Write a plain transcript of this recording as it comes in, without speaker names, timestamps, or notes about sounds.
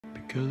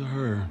because of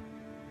her,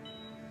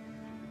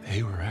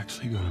 they were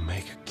actually going to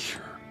make a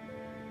cure.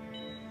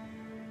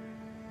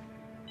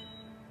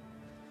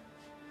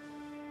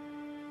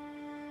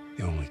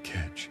 The only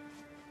catch,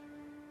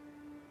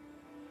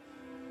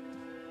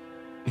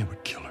 it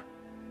would kill her.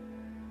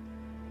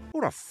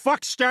 Who the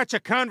fuck starts a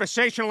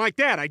conversation like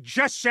that? I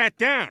just sat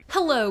down.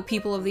 Hello,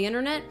 people of the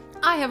internet.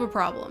 I have a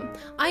problem.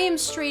 I am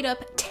straight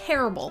up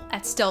terrible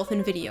at stealth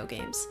in video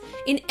games.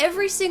 In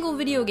every single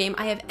video game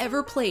I have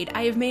ever played,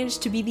 I have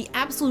managed to be the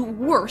absolute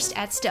worst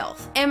at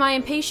stealth. Am I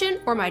impatient,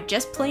 or am I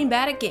just plain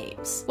bad at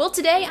games? Well,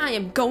 today I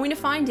am going to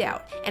find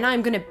out, and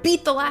I'm gonna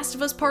beat The Last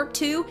of Us Part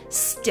 2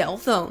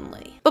 stealth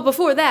only. But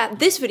before that,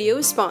 this video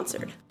is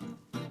sponsored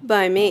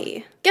by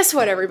me. Guess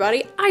what,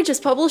 everybody? I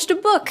just published a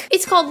book.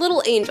 It's called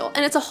Little Angel,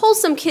 and it's a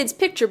wholesome kids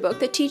picture book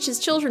that teaches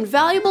children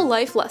valuable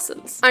life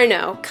lessons. I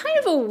know, kind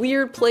of a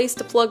weird place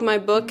to plug my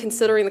book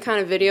considering the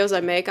kind of videos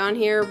I make on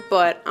here,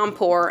 but I'm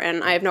poor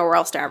and I have nowhere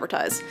else to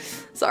advertise.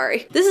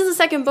 Sorry. This is the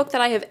second book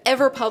that I have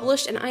ever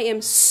published, and I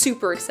am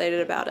super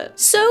excited about it.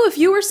 So if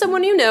you or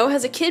someone you know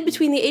has a kid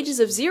between the ages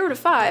of 0 to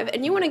 5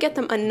 and you want to get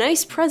them a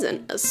nice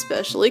present,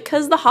 especially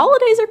because the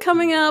holidays are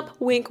coming up,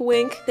 wink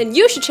wink, then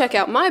you should check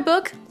out my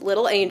book,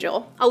 Little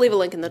Angel. I'll leave a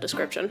link in the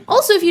description.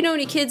 Also, if you know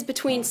any kids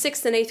between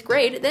 6th and 8th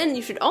grade, then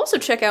you should also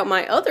check out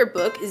my other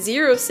book,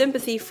 Zero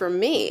Sympathy for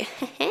Me.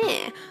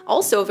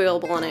 Also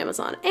available on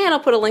Amazon, and I'll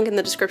put a link in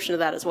the description of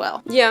that as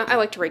well. Yeah, I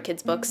like to read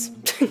kids' books.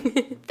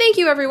 Thank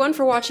you everyone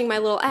for watching my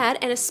little ad,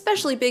 and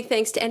especially big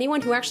thanks to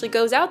anyone who actually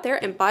goes out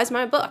there and buys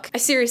my book. I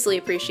seriously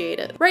appreciate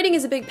it. Writing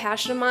is a big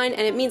passion of mine,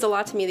 and it means a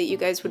lot to me that you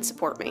guys would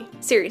support me.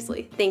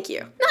 Seriously, thank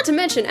you. Not to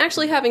mention,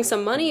 actually having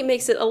some money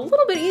makes it a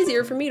little bit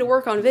easier for me to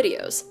work on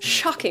videos.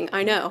 Shocking,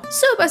 I know.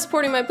 So by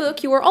supporting my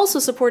book, you are also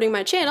supporting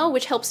my channel,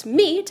 which helps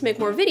me to make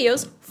more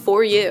videos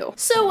for you.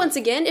 So once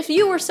again, if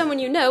you or someone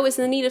you know is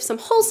in the need of some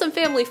wholesome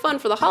family fun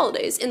for the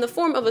holidays in the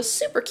form of a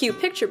super cute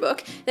picture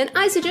book, then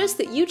I suggest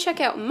that you check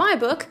out my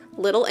book,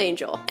 Little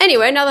Angel.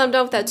 Anyway, now that I'm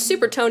done with that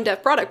super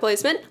tone-deaf product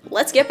placement,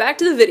 let's get back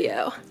to the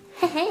video.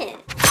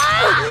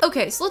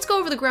 Okay, so let's go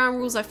over the ground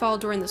rules I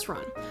followed during this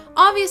run.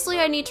 Obviously,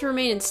 I need to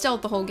remain in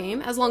stealth the whole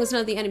game. As long as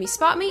none of the enemies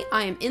spot me,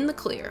 I am in the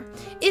clear.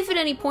 If at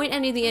any point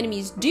any of the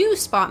enemies do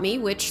spot me,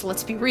 which,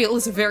 let's be real,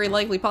 is a very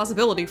likely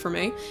possibility for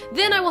me,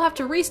 then I will have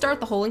to restart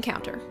the whole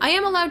encounter. I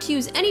am allowed to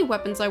use any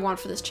weapons I want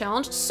for this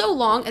challenge, so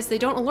long as they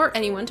don't alert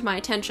anyone to my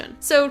attention.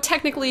 So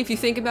technically, if you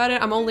think about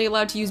it, I'm only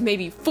allowed to use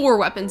maybe 4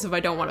 weapons if I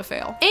don't want to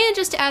fail. And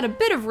just to add a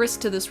bit of risk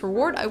to this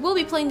reward, I will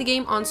be playing the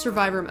game on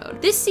survivor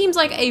mode. This seems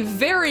like a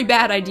very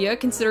bad idea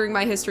considering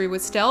my history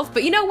with stealth,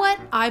 but you know what?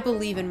 I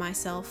believe in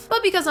myself.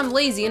 But because I'm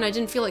lazy and I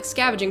didn't feel like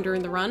scavenging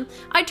during the run,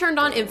 I turned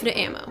on infinite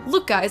ammo.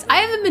 Look guys, I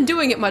haven't been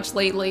doing it much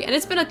lately, and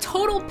it's been a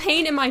total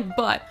pain in my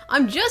butt.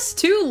 I'm just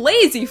too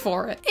lazy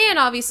for it. And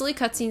obviously,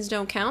 cutscenes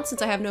don't count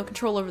since I have no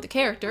control over the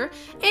character,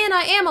 and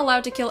I am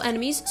allowed to kill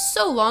enemies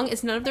so long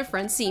as none of their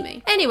friends see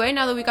me. Anyway,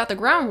 now that we got the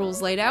ground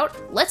rules laid out,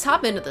 let's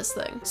hop into this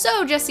thing.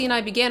 So Jesse and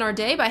I began our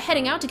day by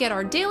heading out to get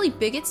our daily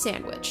Bigot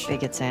sandwich.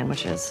 Bigot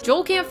sandwiches.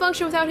 Joel can't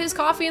function without his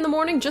coffee in the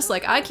morning, just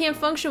like I can't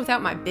function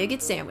without my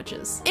Bigot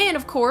sandwiches. And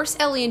of course,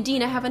 Ellie and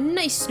Dina have a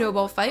nice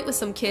snowball fight with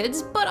some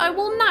kids, but I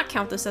will not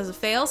count this as a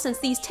fail since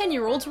these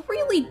 10-year-olds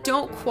really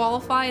don't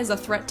qualify as a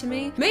threat to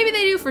me. Maybe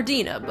they do for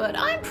Dina, but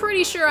I'm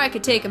pretty sure I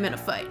could take them in a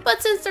fight.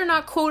 But since they're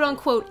not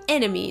quote-unquote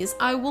enemies,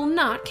 I will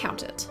not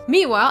count it.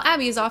 Meanwhile,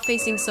 Abby is off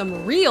facing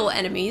some real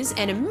enemies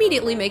and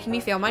immediately making me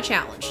fail my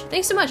challenge.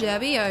 Thanks so much,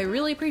 Abby, I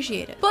really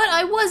appreciate it. But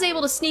I was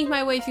able to sneak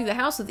my way through the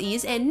house with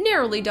ease and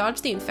narrowly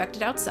dodge the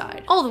infected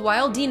outside. All the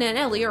while, Dina and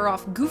Ellie are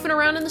off goofing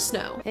around in the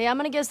snow. Hey, I'm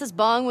gonna guess this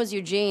bong was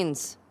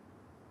Eugene's.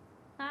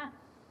 Huh.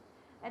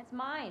 That's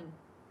mine.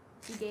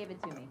 He gave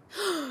it to me.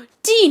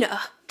 Dina!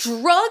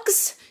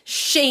 Drugs?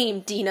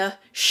 Shame, Dina.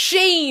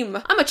 Shame!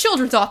 I'm a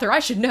children's author, I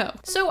should know.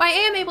 So I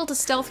am able to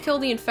stealth kill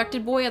the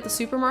infected boy at the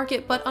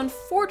supermarket, but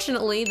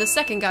unfortunately, the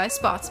second guy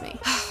spots me.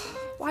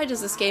 Why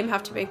does this game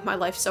have to make my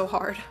life so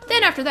hard?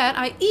 Then after that,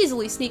 I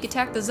easily sneak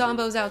attacked the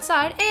zombos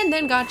outside and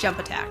then got jump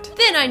attacked.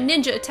 Then I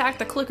ninja attacked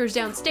the clickers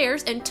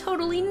downstairs and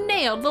totally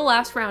nailed the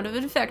last round of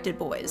infected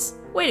boys.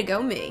 Way to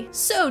go me.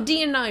 So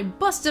Dean and I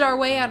busted our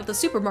way out of the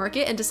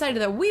supermarket and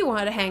decided that we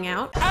wanted to hang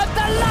out at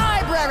the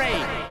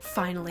library!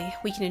 Finally,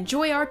 we can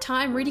enjoy our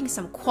time reading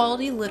some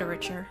quality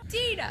literature.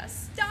 Dina,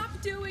 stop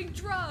doing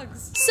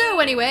drugs!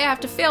 So anyway, I have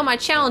to fail my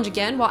challenge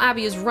again while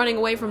Abby is running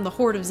away from the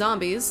horde of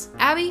zombies.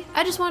 Abby,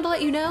 I just wanted to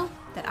let you know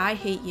that I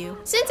hate you.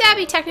 Since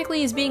Abby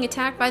technically is being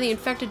attacked by the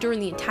infected during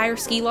the entire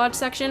ski lodge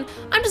section,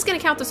 I'm just gonna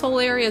count this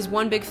whole area as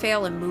one big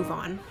fail and move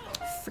on.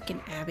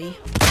 Frickin' Abby.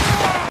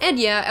 And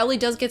yeah, Ellie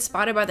does get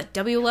spotted by the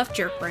WLF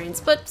jerk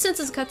brains, but since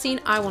it's a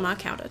cutscene, I will not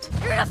count it.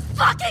 You're gonna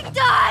fucking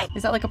die!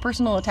 Is that like a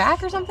personal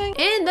attack or something?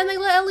 And then they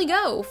let Ellie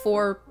go,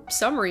 for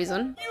some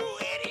reason. You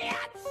idiots!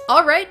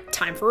 Alright,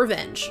 time for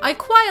revenge. I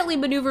quietly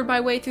maneuvered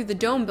my way through the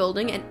dome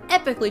building and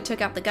epically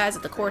took out the guys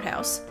at the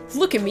courthouse.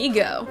 Look at me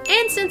go.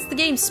 And since the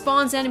game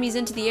spawns enemies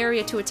into the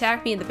area to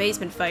attack me in the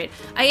basement fight,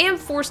 I am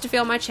forced to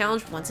fail my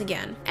challenge once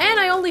again. And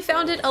I only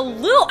found it a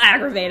little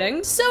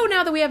aggravating. So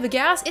now that we have the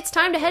gas, it's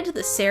time to head to the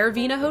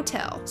Saravina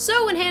Hotel.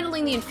 So when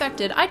handling the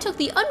infected, I took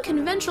the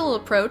unconventional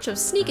approach of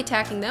sneak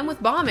attacking them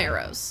with bomb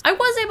arrows. I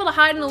was able to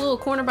hide in a little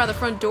corner by the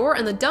front door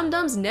and the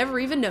dum-dums never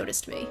even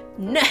noticed me.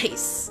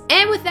 Nice.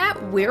 And with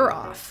that, we're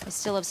off. I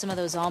still have some of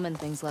those almond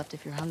things left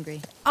if you're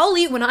hungry. I'll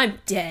eat when I'm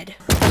dead.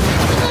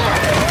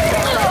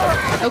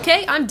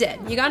 Okay, I'm dead.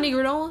 You got any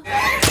granola?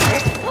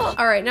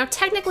 Alright, now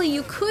technically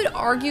you could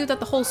argue that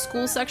the whole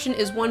school section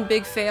is one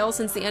big fail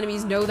since the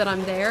enemies know that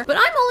I'm there, but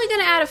I'm only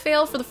gonna add a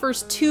fail for the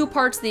first 2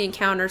 parts of the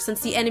encounter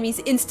since the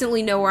enemies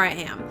instantly know where I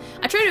am.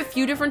 I tried it a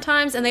few different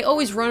times and they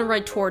always run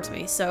right towards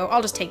me, so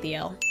I'll just take the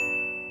L.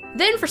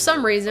 Then, for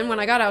some reason,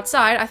 when I got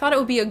outside, I thought it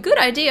would be a good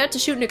idea to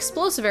shoot an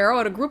explosive arrow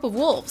at a group of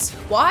wolves.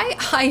 Why?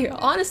 I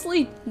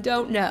honestly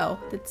don't know.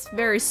 It's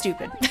very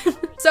stupid.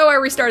 So I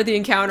restarted the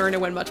encounter and it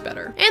went much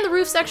better. And the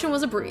roof section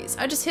was a breeze.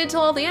 I just hid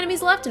till all the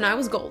enemies left and I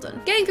was golden.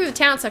 Getting through the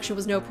town section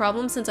was no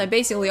problem since I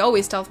basically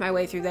always stealth my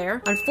way through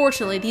there.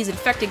 Unfortunately, these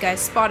infected guys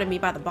spotted me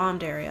by the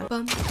bombed area.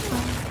 Bum,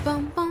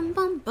 bum, bum,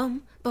 bum,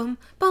 bum, bum,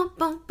 bum,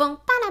 bum, bum,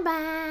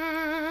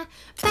 ba-da-ba,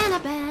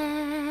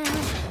 ba-da-ba,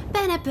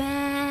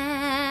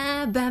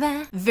 ba-da-ba,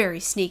 ba-ba. Very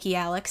sneaky,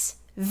 Alex.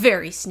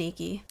 Very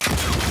sneaky.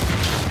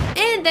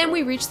 And then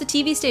we reached the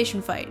TV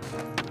station fight.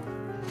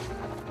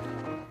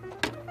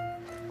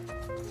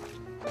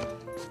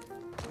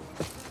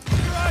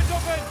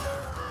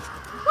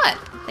 What?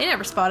 They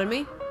never spotted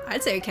me.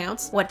 I'd say it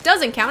counts. What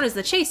doesn't count is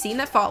the chase scene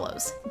that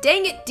follows.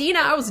 Dang it, Dina,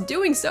 I was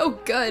doing so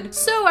good.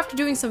 So after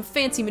doing some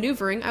fancy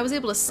maneuvering, I was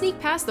able to sneak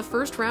past the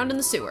first round in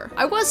the sewer.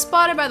 I was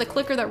spotted by the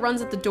clicker that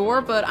runs at the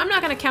door, but I'm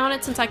not gonna count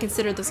it since I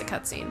considered this a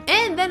cutscene.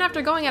 And then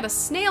after going at a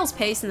snail's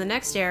pace in the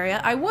next area,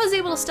 I was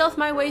able to stealth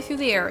my way through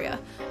the area.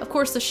 Of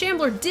course, the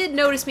Shambler did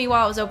notice me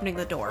while I was opening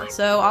the door,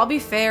 so I'll be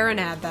fair and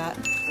add that.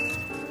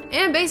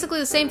 And basically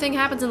the same thing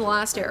happens in the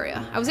last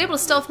area. I was able to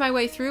stealth my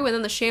way through and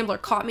then the Shambler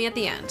caught me at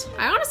the end.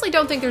 I honestly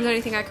don't think there's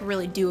anything I could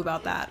really do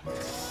about that.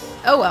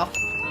 Oh well.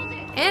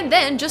 And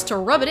then, just to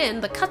rub it in,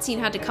 the cutscene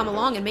had to come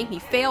along and make me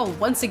fail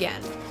once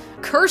again.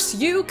 Curse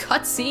you,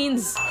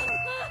 cutscenes!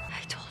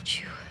 I told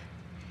you.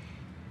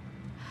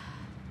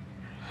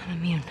 I'm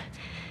immune.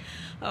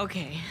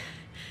 Okay.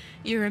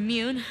 You're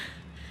immune?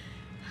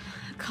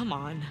 Come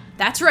on.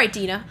 That's right,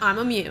 Dina. I'm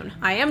immune.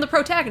 I am the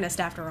protagonist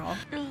after all.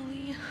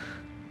 Really?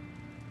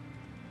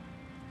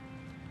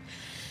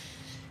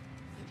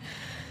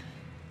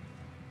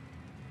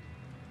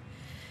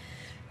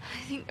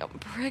 I think I'm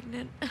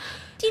pregnant.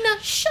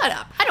 Dina, shut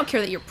up. I don't care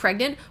that you're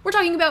pregnant. We're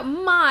talking about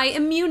my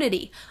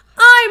immunity.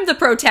 I'm the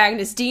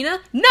protagonist, Dina,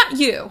 not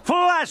you.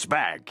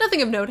 Flashback.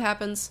 Nothing of note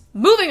happens.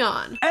 Moving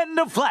on. End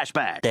of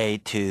flashback.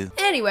 Day 2.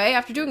 Anyway,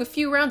 after doing a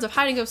few rounds of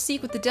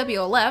hide-and-go-seek with the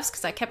WLFs,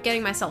 because I kept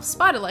getting myself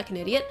spotted like an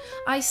idiot,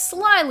 I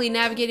slyly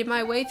navigated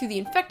my way through the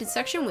infected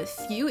section with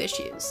few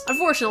issues.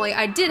 Unfortunately,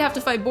 I did have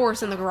to fight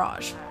Boris in the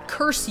garage.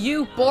 Curse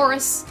you,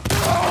 Boris.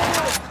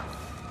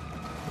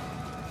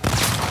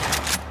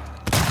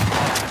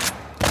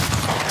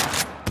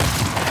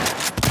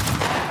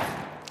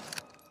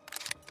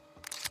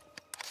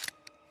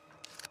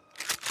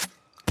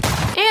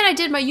 I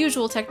did my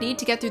usual technique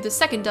to get through the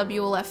second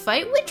WLF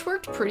fight, which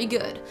worked pretty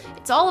good.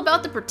 It's all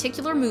about the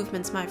particular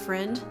movements, my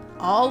friend.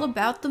 All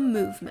about the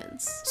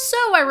movements. So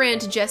I ran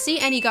to Jesse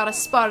and he got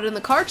us spotted in the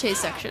car chase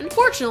section.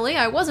 Fortunately,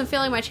 I wasn't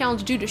failing my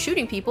challenge due to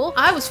shooting people.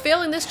 I was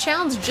failing this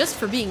challenge just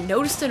for being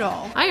noticed at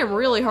all. I am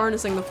really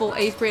harnessing the full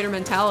 8th grader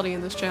mentality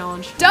in this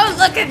challenge. Don't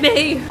look at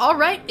me!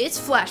 Alright, it's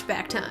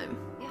flashback time.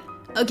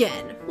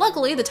 Again.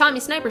 Luckily, the Tommy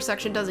Sniper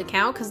section doesn't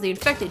count because the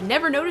infected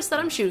never noticed that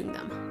I'm shooting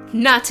them.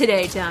 Not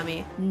today,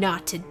 Tommy.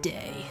 Not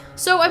today.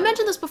 So I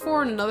mentioned this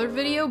before in another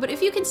video, but if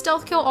you can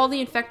stealth kill all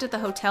the infected at the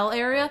hotel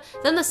area,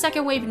 then the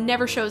second wave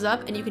never shows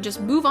up and you can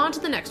just move on to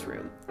the next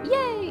room.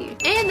 Yay!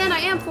 And then I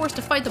am forced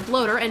to fight the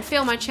bloater and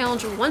fail my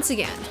challenge once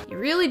again. You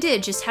really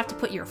did just have to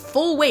put your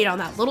full weight on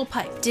that little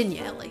pipe, didn't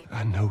you, Ellie?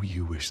 I know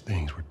you wish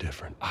things were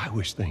different. I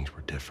wish things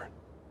were different.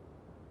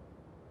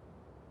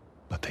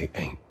 But they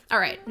ain't.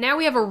 Alright, now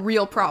we have a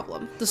real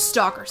problem. The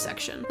stalker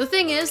section. The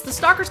thing is, the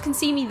stalkers can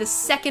see me the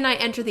second I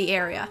enter the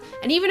area,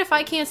 and even if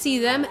I can't see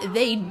them,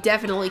 they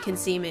definitely can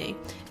see me.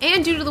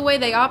 And due to the way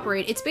they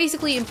operate, it's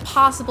basically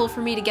impossible for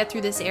me to get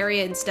through this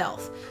area in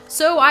stealth.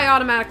 So I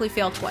automatically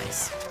fail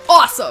twice.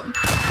 Awesome!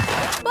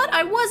 But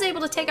I was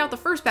able to take out the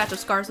first batch of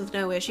scars with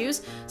no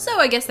issues, so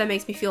I guess that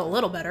makes me feel a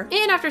little better.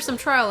 And after some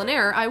trial and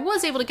error, I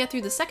was able to get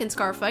through the second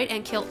scar fight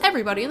and kill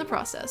everybody in the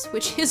process,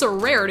 which is a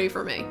rarity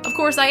for me. Of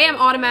course, I am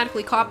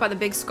automatically caught by the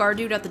big scar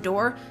dude at the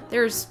door.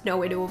 There's no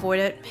way to avoid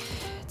it.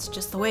 It's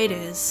just the way it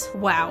is.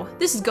 Wow,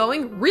 this is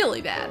going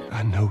really bad.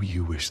 I know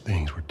you wish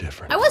things were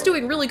different. I was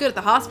doing really good at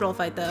the hospital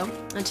fight though,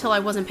 until I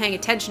wasn't paying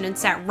attention and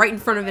sat right in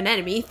front of an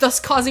enemy, thus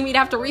causing me to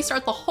have to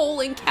restart the whole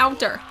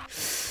encounter.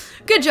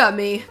 Good job,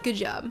 me. Good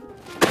job.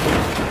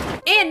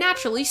 And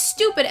naturally,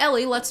 stupid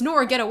Ellie lets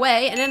Nora get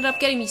away and ended up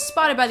getting me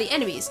spotted by the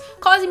enemies,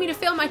 causing me to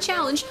fail my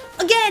challenge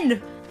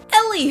again!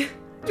 Ellie!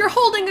 You're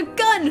holding a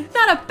gun,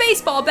 not a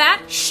baseball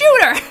bat!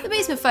 Shoot her! The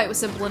basement fight was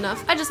simple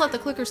enough. I just let the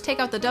clickers take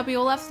out the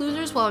WLF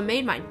losers while I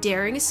made my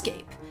daring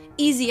escape.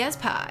 Easy as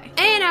pie.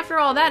 And after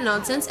all that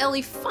nonsense,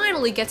 Ellie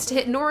finally gets to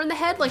hit Nora in the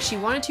head like she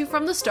wanted to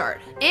from the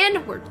start.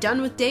 And we're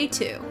done with day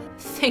 2.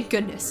 Thank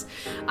goodness.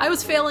 I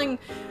was failing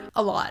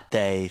a lot.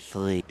 Day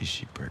 3. Is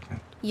she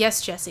pregnant?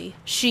 Yes, Jesse,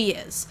 she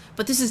is.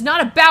 But this is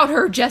not about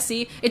her,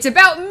 Jesse. It's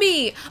about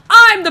me.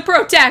 I'm the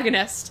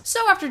protagonist.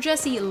 So after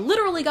Jesse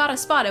literally got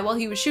us spotted while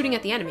he was shooting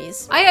at the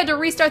enemies, I had to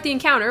restart the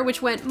encounter,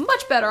 which went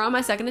much better on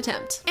my second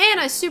attempt. And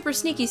I super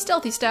sneaky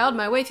stealthy styled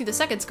my way through the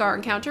second Scar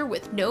encounter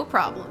with no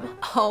problem.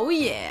 Oh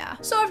yeah.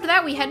 So after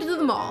that, we headed to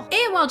the mall.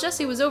 And while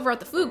Jesse was over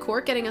at the food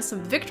court getting us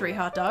some victory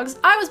hot dogs,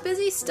 I was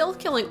busy stealth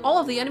killing all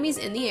of the enemies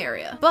in the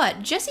area.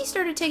 But Jesse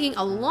started taking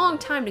a long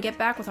time to get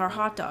back with our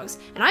hot dogs,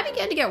 and I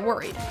began to get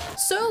worried.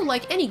 So,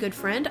 like any good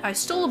friend, I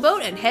stole a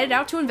boat and headed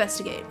out to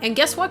investigate. And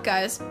guess what,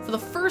 guys? For the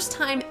first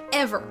time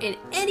ever in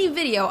any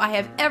video I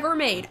have ever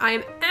made, I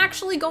am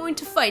actually going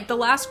to fight the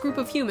last group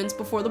of humans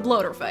before the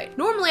bloater fight.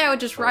 Normally I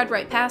would just ride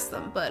right past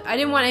them, but I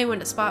didn't want anyone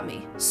to spot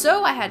me.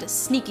 So I had to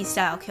sneaky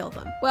style kill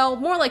them. Well,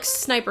 more like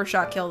sniper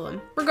shot kill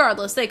them.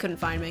 Regardless, they couldn't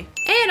find me.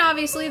 And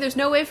obviously there's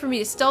no way for me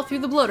to stealth through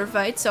the bloater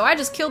fight, so I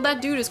just killed that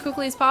dude as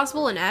quickly as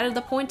possible and added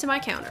the point to my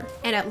counter.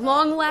 And at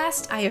long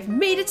last, I have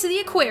made it to the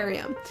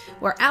aquarium,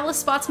 where Alice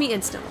spots me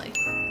instantly.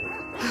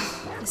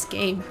 This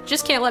game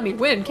just can't let me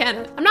win, can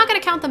it? I'm not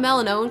gonna count the Mel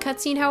and Owen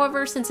cutscene,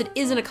 however, since it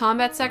isn't a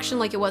combat section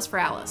like it was for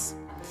Alice.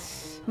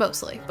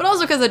 Mostly. But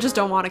also because I just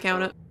don't want to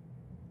count it.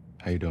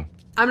 How you doing?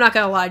 I'm not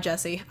gonna lie,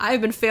 Jesse.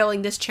 I've been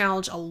failing this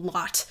challenge a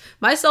lot.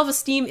 My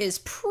self-esteem is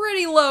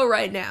pretty low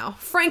right now.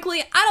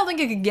 Frankly, I don't think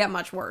it could get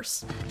much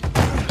worse.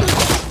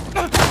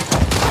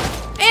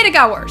 And it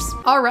got worse.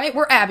 Alright,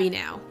 we're Abby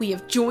now. We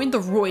have joined the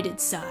roided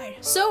side.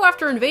 So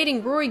after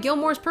invading Rory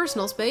Gilmore's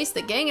personal space,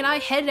 the gang and I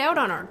headed out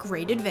on our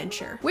great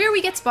adventure, where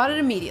we get spotted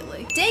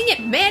immediately. Dang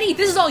it, Manny,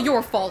 this is all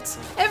your fault.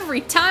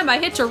 Every time I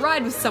hitch a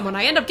ride with someone,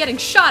 I end up getting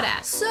shot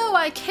at. So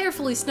I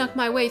carefully snuck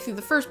my way through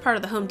the first part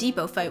of the Home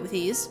Depot fight with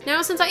ease.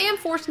 Now, since I am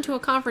forced into a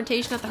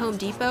confrontation at the Home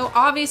Depot,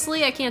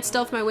 obviously I can't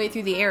stealth my way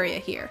through the area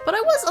here. But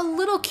I was a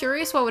little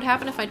curious what would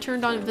happen if I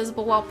turned on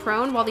invisible while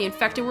prone while the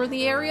infected were in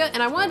the area,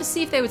 and I wanted to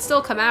see if they would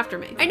still come after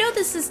me. I know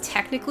this is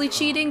technically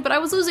cheating, but I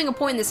was losing a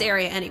point in this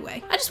area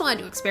anyway. I just wanted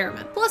to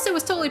experiment. Plus, it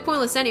was totally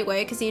pointless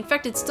anyway, because the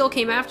infected still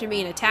came after me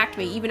and attacked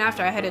me even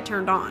after I had it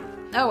turned on.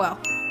 Oh well.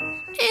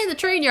 And the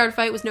train yard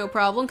fight was no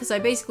problem, because I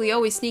basically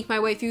always sneak my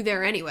way through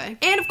there anyway.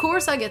 And of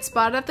course, I get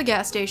spotted at the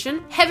gas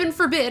station. Heaven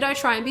forbid I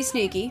try and be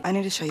sneaky. I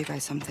need to show you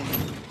guys something.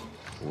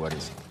 What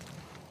is it?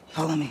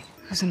 Follow me.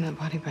 Who's in that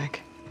body bag?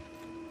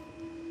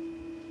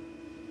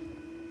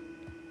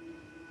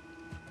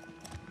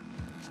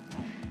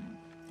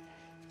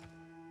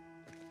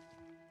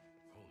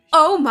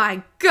 Oh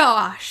my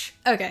gosh!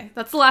 Okay,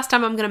 that's the last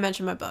time I'm gonna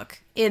mention my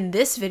book. In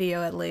this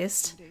video, at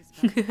least.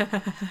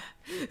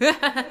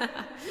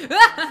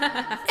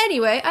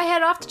 Anyway, I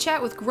head off to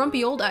chat with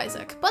grumpy old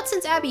Isaac, but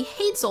since Abby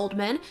hates old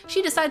men,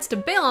 she decides to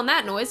bail on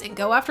that noise and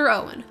go after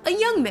Owen, a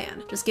young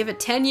man. Just give it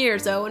 10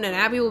 years, Owen, and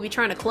Abby will be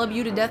trying to club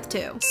you to death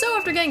too. So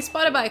after getting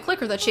spotted by a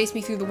clicker that chased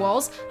me through the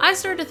walls, I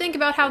started to think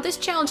about how this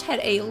challenge had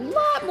a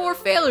lot more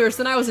failures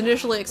than I was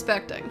initially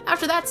expecting.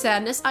 After that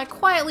sadness, I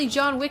quietly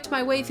John Wicked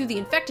my way through the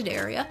infected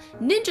area,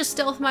 ninja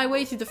stealthed my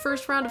way through the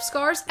first round of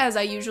scars, as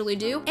I usually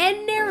do,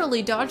 and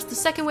narrowly dodged the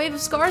second wave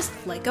of scars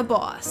like a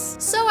boss.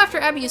 So after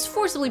Abby is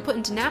forcibly put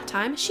into nap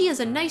time, she has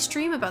a nice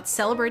dream about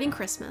celebrating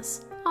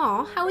Christmas.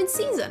 Aw, how in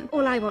season.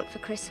 All I want for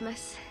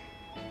Christmas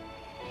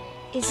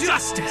is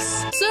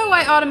justice! So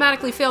I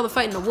automatically fail the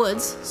fight in the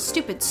woods.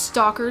 Stupid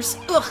stalkers.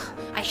 Ugh,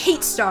 I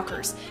hate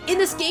stalkers. In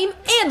this game,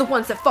 and the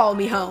ones that follow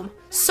me home.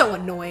 So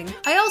annoying.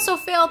 I also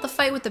fail at the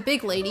fight with the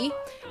big lady,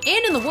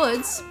 and in the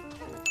woods,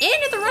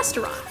 and at the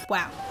restaurant.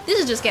 Wow, this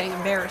is just getting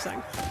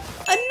embarrassing.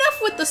 Enough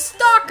with the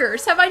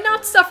stalkers! Have I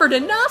not suffered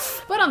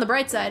enough? But on the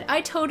bright side,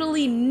 I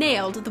totally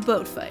nailed the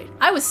boat fight.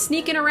 I was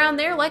sneaking around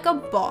there like a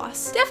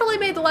boss. Definitely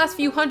made the last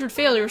few hundred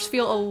failures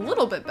feel a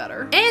little bit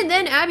better. And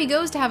then Abby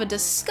goes to have a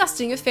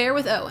disgusting affair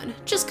with Owen,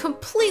 just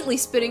completely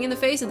spitting in the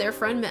face of their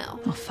friend Mel.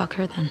 Well, fuck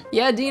her then.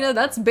 Yeah, Dina,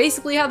 that's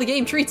basically how the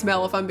game treats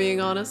Mel, if I'm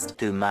being honest.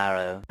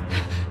 Tomorrow.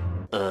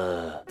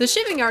 The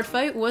shipping yard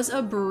fight was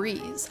a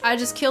breeze. I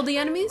just killed the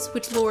enemies,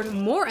 which lured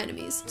more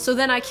enemies. So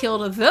then I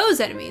killed those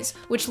enemies,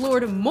 which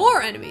lured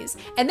more enemies.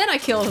 And then I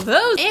killed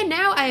those. And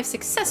now I have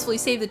successfully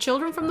saved the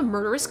children from the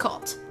murderous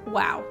cult.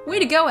 Wow. Way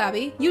to go,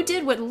 Abby. You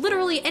did what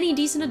literally any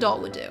decent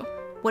adult would do.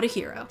 What a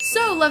hero.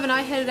 So Lev and I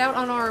headed out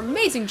on our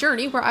amazing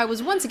journey where I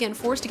was once again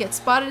forced to get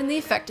spotted in the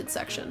affected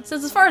section,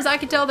 since as far as I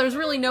could tell there's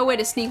really no way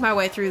to sneak my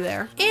way through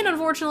there. And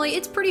unfortunately,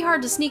 it's pretty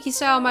hard to sneaky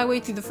style my way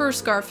through the first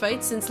Scar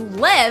fight since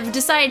Lev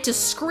decided to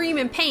scream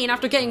in pain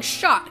after getting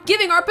shot,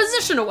 giving our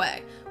position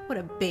away. What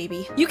a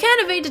baby. You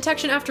can evade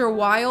detection after a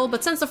while,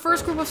 but since the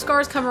first group of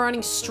Scars come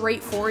running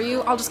straight for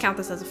you, I'll just count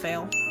this as a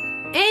fail.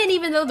 And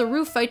even though the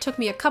roof fight took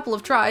me a couple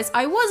of tries,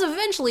 I was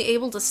eventually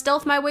able to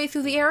stealth my way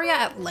through the area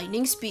at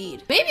lightning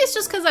speed. Maybe it's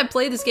just because I've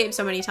played this game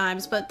so many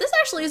times, but this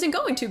actually isn't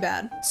going too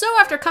bad. So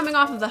after coming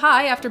off of the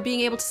high, after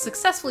being able to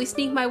successfully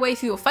sneak my way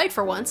through a fight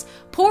for once,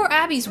 poor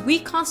Abby's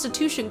weak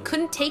constitution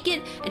couldn't take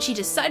it, and she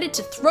decided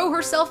to throw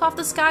herself off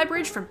the sky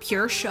bridge from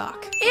pure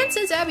shock. And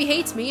since Abby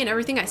hates me and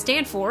everything I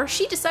stand for,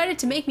 she decided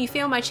to make me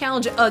fail my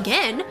challenge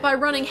again by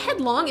running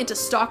headlong into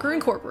Stalker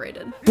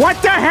Incorporated.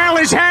 What the hell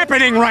is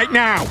happening right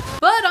now?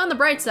 But on the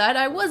bright side,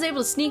 I was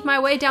able to sneak my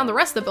way down the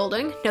rest of the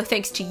building, no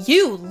thanks to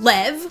you,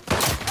 Lev.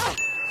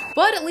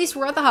 But at least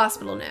we're at the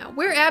hospital now,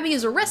 where Abby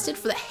is arrested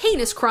for the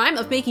heinous crime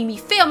of making me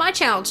fail my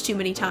challenge too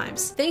many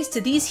times. Thanks to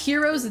these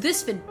heroes,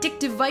 this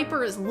vindictive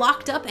viper is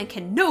locked up and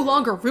can no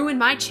longer ruin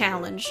my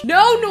challenge.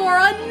 No,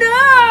 Nora,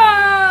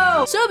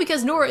 no! So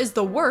because Nora is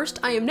the worst,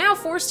 I am now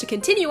forced to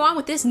continue on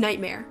with this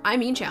nightmare. I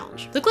mean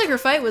challenge. The clicker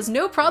fight was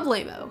no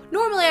problemo.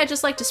 Normally I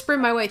just like to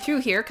sprint my way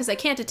through here because I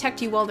can't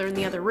detect you while they're in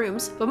the other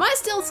rooms, but my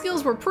stealth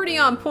skills were pretty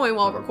on point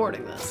while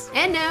recording this.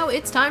 And now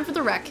it's time for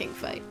the Rat King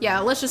fight. Yeah,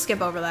 let's just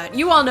skip over that.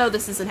 You all know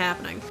this isn't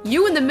happening.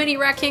 You and the mini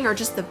Rat King are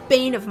just the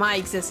bane of my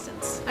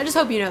existence. I just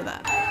hope you know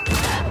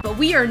that. But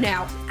we are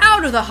now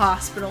out of the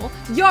hospital,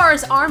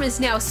 Yara's arm is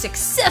now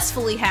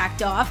successfully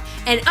hacked off,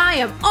 and I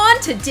am on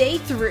to day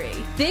 3.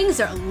 Things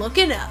are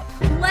looking up.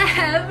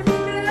 Lev,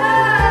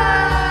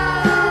 no!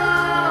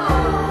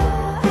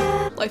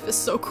 Life is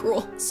so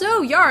cruel.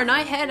 So Yara and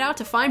I head out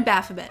to find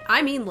Baphomet,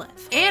 I mean Lev.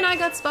 And I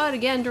got spotted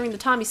again during the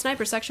Tommy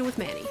sniper section with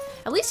Manny.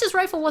 At least his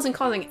rifle wasn't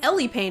causing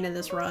Ellie pain in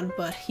this run,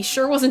 but he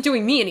sure wasn't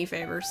doing me any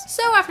favors.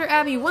 So after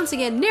Abby once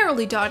again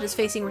narrowly dodges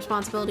facing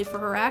responsibility for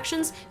her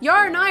actions,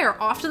 Yara and I are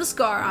off to the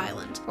Scar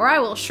Island, where I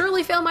will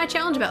surely fail my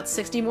challenge about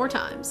 60 more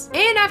times.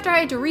 And after I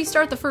had to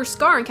restart the first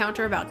Scar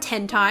encounter about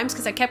 10 times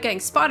because I kept getting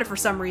spotted for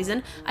some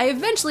reason, I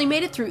eventually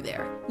made it through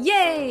there.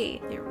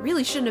 Yay! It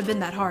really shouldn't have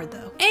been that hard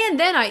though. And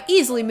then I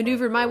easily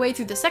maneuvered my way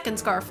through the second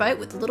Scar fight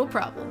with little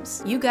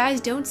problems. You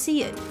guys don't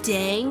see a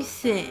dang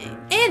thing.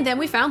 And then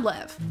we found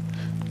Lev.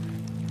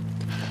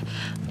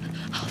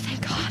 Oh,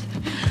 thank God.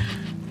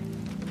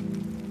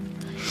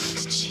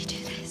 Did she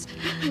do this?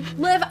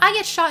 Lev, I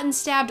get shot and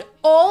stabbed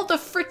all the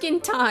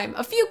freaking time.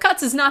 A few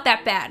cuts is not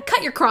that bad.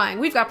 Cut your crying,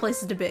 we've got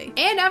places to be.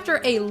 And after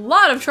a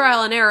lot of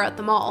trial and error at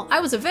the mall, I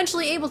was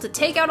eventually able to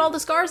take out all the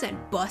Scars and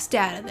bust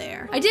out of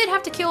there. I did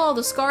have to kill all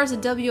the Scars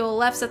and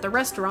WLFs at the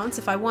restaurants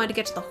if I wanted to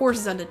get to the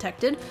horses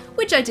undetected,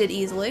 which I did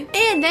easily.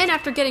 And then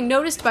after getting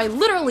noticed by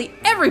literally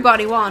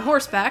everybody while on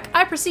horseback,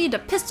 I proceeded to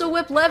pistol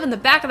whip Lev in the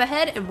back of the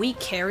head and we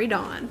carried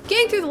on.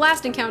 Getting through the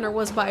last encounter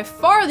was by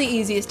far the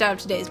easiest out of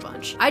today's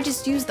bunch. I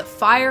just used the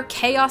fire,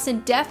 chaos,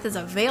 and death as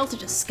a veil to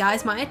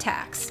disguise my attack.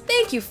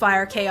 Thank you,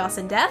 Fire, Chaos,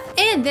 and Death.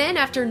 And then,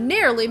 after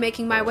narrowly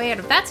making my way out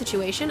of that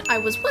situation, I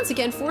was once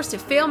again forced to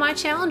fail my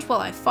challenge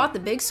while I fought the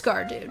big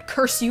Scar dude.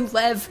 Curse you,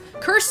 Lev.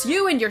 Curse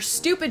you and your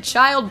stupid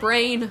child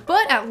brain.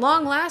 But at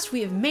long last,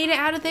 we have made it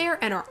out of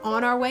there and are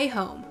on our way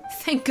home.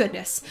 Thank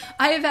goodness.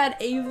 I have had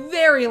a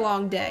very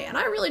long day, and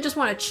I really just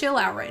want to chill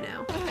out right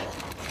now.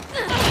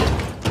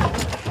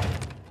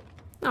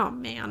 Oh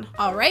man.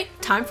 Alright,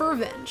 time for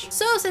revenge.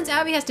 So since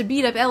Abby has to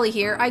beat up Ellie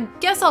here, I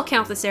guess I'll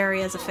count this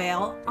area as a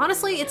fail.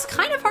 Honestly, it's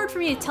kind of hard for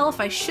me to tell if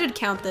I should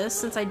count this,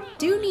 since I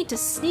do need to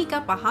sneak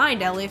up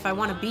behind Ellie if I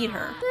want to beat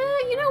her.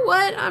 You know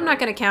what? I'm not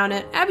gonna count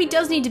it. Abby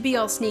does need to be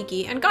all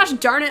sneaky, and gosh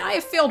darn it, I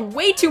have failed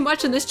way too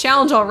much in this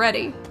challenge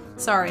already.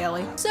 Sorry,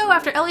 Ellie. So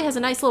after Ellie has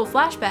a nice little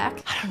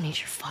flashback, I don't need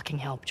your fucking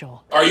help,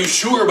 Joel. Are you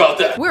sure about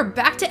that? We're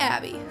back to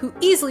Abby, who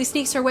easily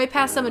sneaks her way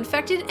past some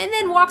infected and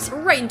then walks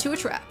right into a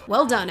trap.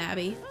 Well done,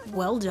 Abby.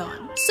 Well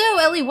done. So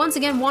Ellie once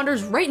again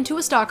wanders right into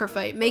a stalker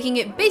fight, making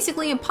it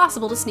basically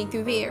impossible to sneak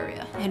through the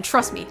area. And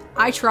trust me,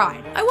 I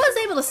tried. I was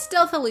able to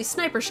stealthily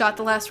sniper shot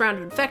the last round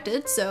of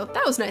infected, so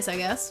that was nice, I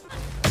guess.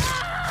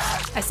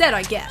 I said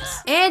I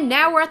guess. And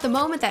now we're at the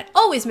moment that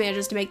always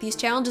manages to make these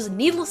challenges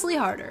needlessly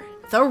harder.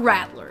 The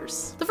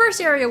Rattlers. The first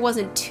area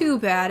wasn't too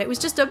bad, it was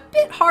just a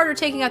bit harder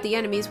taking out the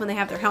enemies when they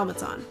have their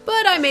helmets on.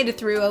 But I made it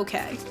through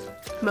okay.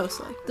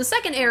 Mostly. The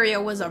second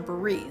area was a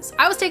breeze.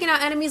 I was taking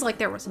out enemies like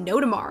there was no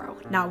tomorrow.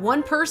 Not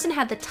one person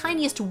had the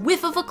tiniest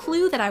whiff of a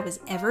clue that I was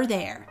ever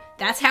there.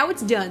 That's how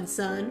it's done,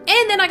 son.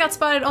 And then I got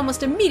spotted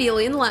almost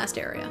immediately in the last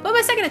area. But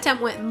my second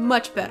attempt went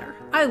much better.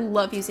 I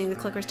love using the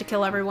clickers to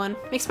kill everyone.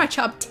 Makes my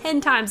job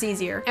 10 times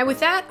easier. And with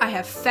that, I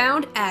have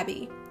found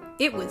Abby.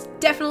 It was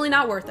definitely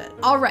not worth it.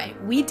 All right,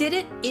 we did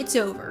it, it's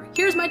over.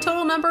 Here's my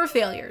total number of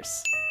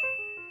failures.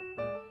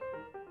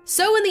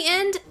 So in the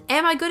end,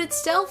 am I good at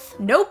stealth?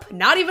 Nope,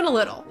 not even a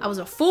little. I was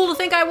a fool to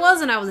think I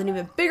was, and I was an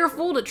even bigger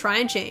fool to try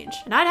and change.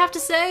 And I'd have to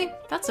say,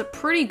 that's a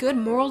pretty good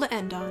moral to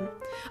end on.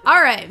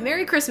 All right,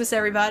 Merry Christmas,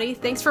 everybody.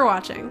 Thanks for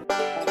watching.